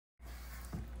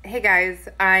Hey guys,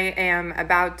 I am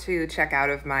about to check out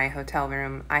of my hotel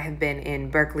room. I have been in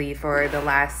Berkeley for the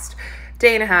last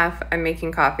day and a half. I'm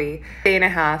making coffee. Day and a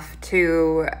half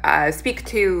to speak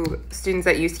to students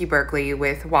at UC Berkeley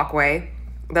with Walkway,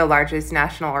 the largest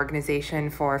national organization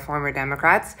for former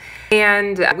Democrats.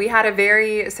 And we had a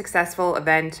very successful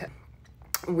event.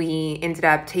 We ended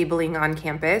up tabling on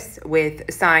campus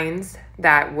with signs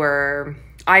that were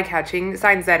eye-catching,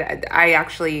 signs that I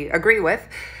actually agree with.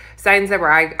 Signs that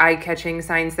were eye-catching,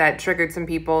 signs that triggered some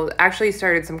people, actually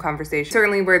started some conversation.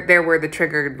 Certainly there were the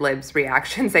triggered libs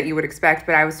reactions that you would expect,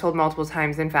 but I was told multiple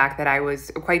times, in fact, that I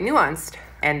was quite nuanced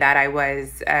and that I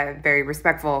was a very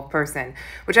respectful person,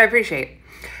 which I appreciate.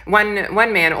 One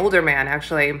man, older man,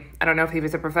 actually, I don't know if he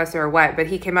was a professor or what, but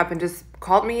he came up and just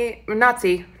called me a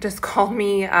Nazi, just called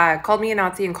me a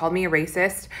Nazi and called me a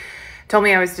racist, told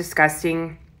me I was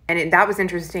disgusting. And that was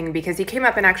interesting because he came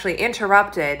up and actually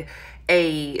interrupted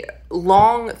a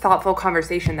long, thoughtful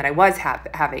conversation that I was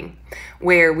having,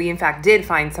 where we in fact did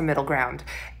find some middle ground.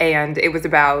 And it was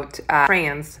about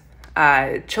trans,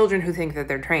 children who think that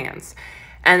they're trans.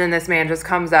 And then this man just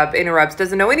comes up, interrupts,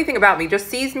 doesn't know anything about me, just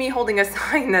sees me holding a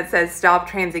sign that says stop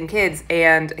transing kids.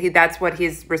 And that's what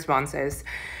his response is.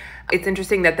 It's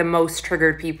interesting that the most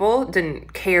triggered people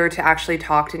didn't care to actually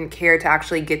talk, didn't care to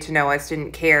actually get to know us,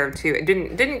 didn't care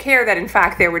that in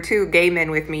fact there were two gay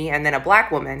men with me and then a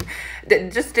black woman.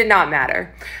 That just did not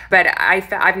matter. But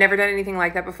I've never done anything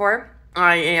like that before.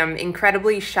 I am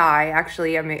incredibly shy.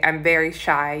 Actually, I'm very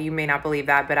shy. You may not believe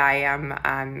that, but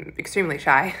I'm extremely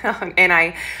shy. And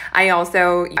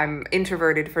I'm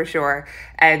introverted for sure.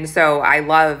 And so I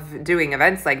love doing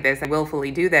events like this and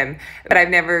willfully do them. But I've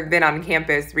never been on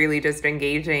campus really just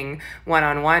engaging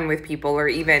one-on-one with people, or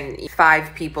even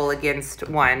 5 people against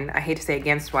one. I hate to say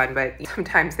against one, but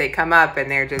sometimes they come up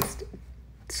and they're just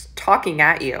talking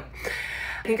at you.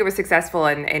 I think it was successful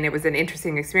and it was an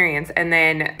interesting experience. And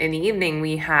then in the evening,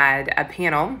 we had a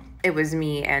panel. It was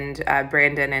me and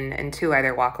Brandon and 2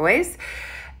 other walkaways.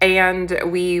 And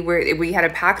we had a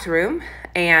packed room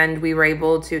and we were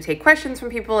able to take questions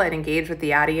from people and engage with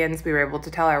the audience. We were able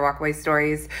to tell our walkaway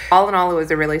stories. All in all, it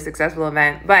was a really successful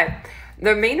event. But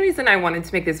the main reason I wanted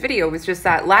to make this video was just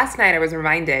that last night I was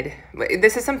reminded,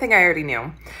 this is something I already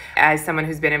knew as someone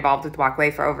who's been involved with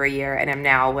Walkway for over a year and am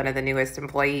now one of the newest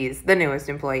employees,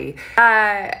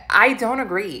 I don't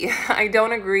agree. I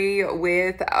don't agree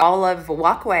with all of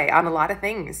Walkway on a lot of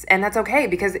things. And that's okay,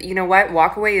 because you know what?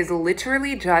 Walkway is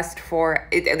literally just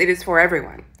it is for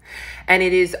everyone. And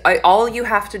it is, all you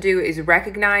have to do is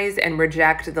recognize and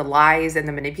reject the lies and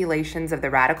the manipulations of the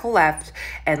radical left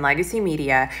and legacy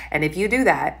media. And if you do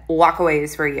that, Walkway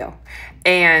is for you.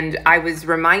 And I was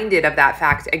reminded of that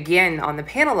fact again on the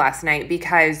panel last night,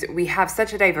 because we have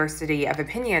such a diversity of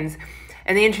opinions.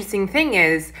 And the interesting thing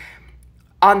is,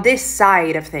 on this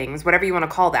side of things, whatever you want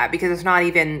to call that, because it's not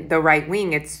even the right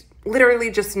wing, it's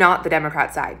literally just not the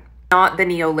Democrat side, not the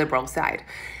neoliberal side.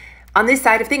 On this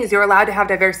side of things, you're allowed to have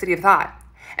diversity of thought.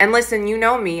 And listen, you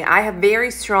know me, I have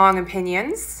very strong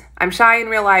opinions. I'm shy in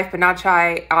real life, but not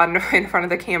shy in front of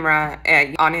the camera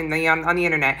on the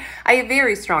internet. I have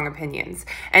very strong opinions.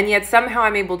 And yet somehow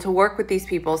I'm able to work with these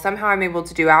people. Somehow I'm able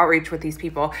to do outreach with these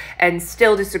people and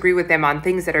still disagree with them on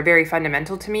things that are very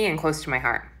fundamental to me and close to my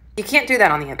heart. You can't do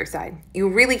that on the other side. You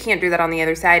really can't do that on the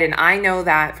other side. And I know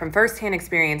that from firsthand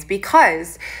experience,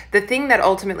 because the thing that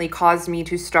ultimately caused me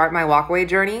to start my walkaway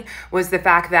journey was the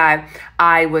fact that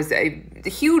I was a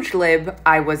huge lib.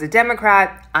 I was a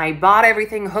Democrat. I bought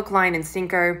everything hook, line, and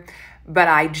sinker. But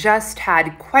I just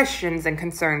had questions and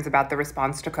concerns about the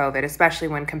response to COVID, especially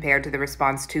when compared to the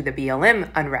response to the BLM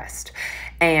unrest.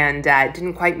 And it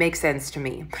didn't quite make sense to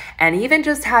me. And even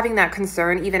just having that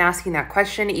concern, even asking that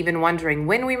question, even wondering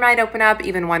when we might open up,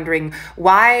 even wondering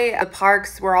why the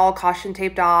parks were all caution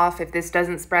taped off if this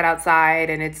doesn't spread outside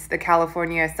and it's the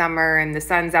California summer and the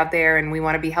sun's out there and we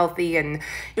want to be healthy, and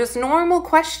just normal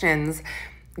questions,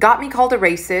 got me called a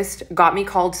racist, got me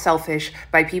called selfish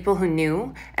by people who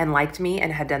knew and liked me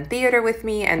and had done theater with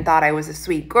me and thought I was a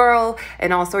sweet girl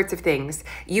and all sorts of things.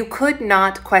 You could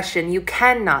not question, you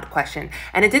cannot question.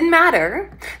 And it didn't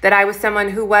matter that I was someone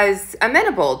who was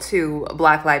amenable to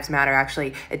Black Lives Matter,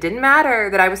 actually. It didn't matter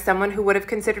that I was someone who would have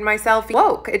considered myself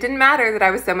woke. It didn't matter that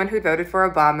I was someone who voted for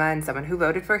Obama and someone who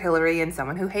voted for Hillary and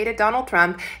someone who hated Donald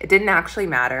Trump. It didn't actually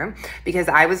matter, because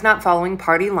I was not following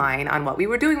party line on what we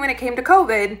were doing when it came to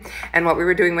COVID and what we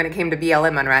were doing when it came to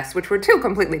BLM unrest, which were 2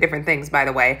 completely different things, by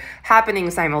the way, happening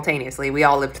simultaneously. We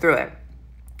all lived through it.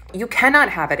 You cannot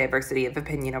have a diversity of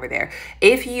opinion over there.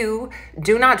 If you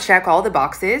do not check all the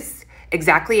boxes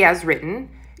exactly as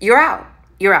written, you're out.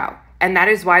 You're out. And that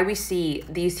is why we see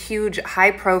these huge,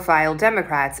 high-profile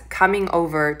Democrats coming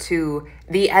over to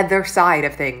the other side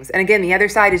of things. And again, the other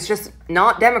side is just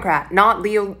not Democrat, not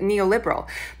neoliberal.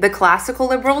 The classical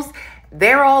liberals,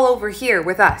 they're all over here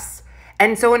with us.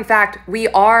 And so, in fact, we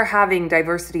are having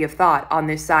diversity of thought on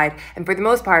this side. And for the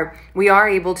most part, we are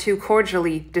able to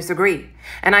cordially disagree.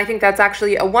 And I think that's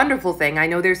actually a wonderful thing. I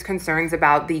know there's concerns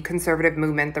about the conservative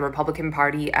movement, the Republican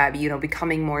Party,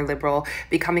 becoming more liberal,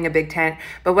 becoming a big tent.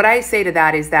 But what I say to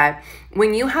that is that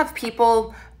when you have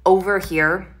people over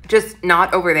here, just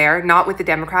not over there, not with the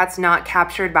Democrats, not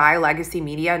captured by legacy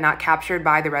media, not captured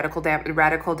by the radical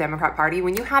Democrat Party,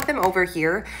 when you have them over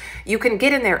here, you can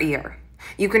get in their ear.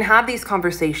 You can have these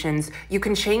conversations. You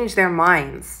can change their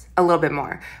minds a little bit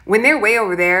more. When they're way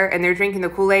over there and they're drinking the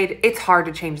Kool-Aid, it's hard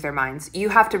to change their minds. You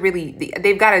have to really,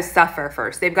 they've got to suffer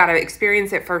first. They've got to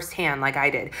experience it firsthand like I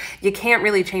did. You can't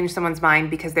really change someone's mind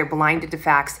because they're blinded to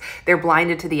facts. They're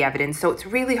blinded to the evidence. So it's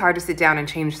really hard to sit down and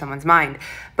change someone's mind.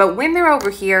 But when they're over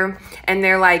here and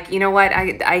they're like, you know what,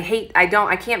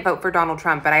 I can't vote for Donald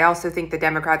Trump, but I also think the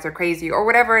Democrats are crazy or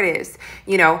whatever it is.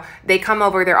 You know, they come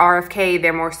over, they're RFK,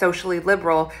 they're more socially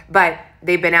liberal, but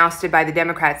they've been ousted by the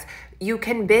Democrats. You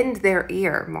can bend their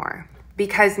ear more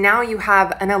because now you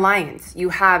have an alliance. You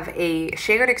have a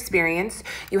shared experience.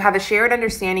 You have a shared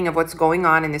understanding of what's going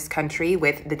on in this country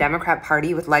with the Democrat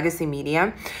Party, with legacy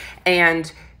media,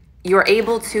 and you're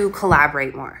able to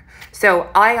collaborate more. So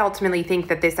I ultimately think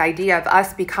that this idea of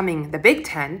us becoming the big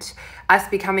tent, us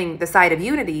becoming the side of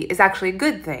unity is actually a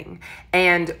good thing.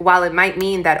 And while it might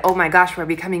mean that, oh my gosh, we're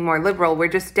becoming more liberal, we're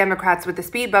just Democrats with the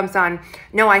speed bumps on,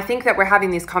 no, I think that we're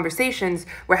having these conversations,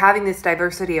 we're having this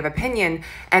diversity of opinion,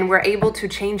 and we're able to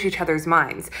change each other's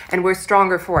minds, and we're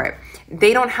stronger for it.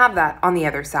 They don't have that on the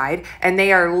other side, and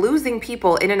they are losing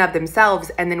people in and of themselves,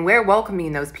 and then we're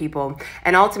welcoming those people.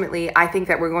 And ultimately, I think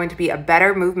that we're going to be a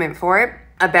better movement for it,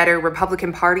 a better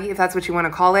Republican Party, if that's what you want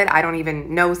to call it. I don't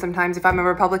even know sometimes if I'm a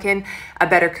Republican. A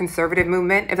better conservative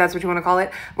movement, if that's what you want to call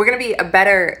it. We're going to be a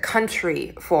better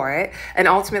country for it. And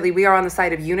ultimately, we are on the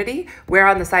side of unity. We're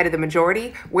on the side of the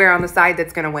majority. We're on the side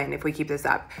that's going to win if we keep this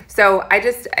up. So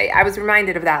I was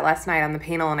reminded of that last night on the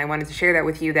panel, and I wanted to share that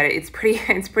with you, that it's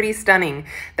pretty stunning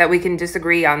that we can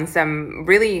disagree on some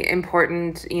really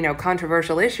important,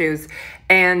 controversial issues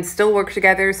and still work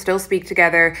together, still speak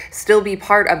together, still be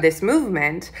part of this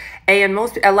movement. And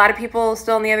a lot of people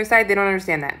still on the other side, they don't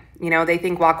understand that. They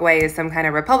think Walkway is some kind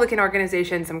of Republican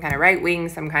organization, some kind of right wing,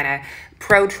 some kind of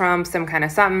pro-Trump, some kind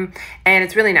of something. And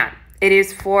it's really not. It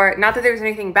is for, not that there's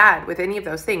anything bad with any of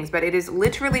those things, but it is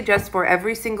literally just for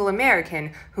every single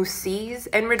American who sees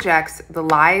and rejects the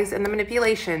lies and the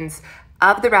manipulations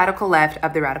of the radical left,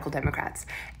 of the radical Democrats.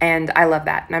 And I love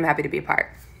that. And I'm happy to be a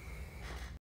part.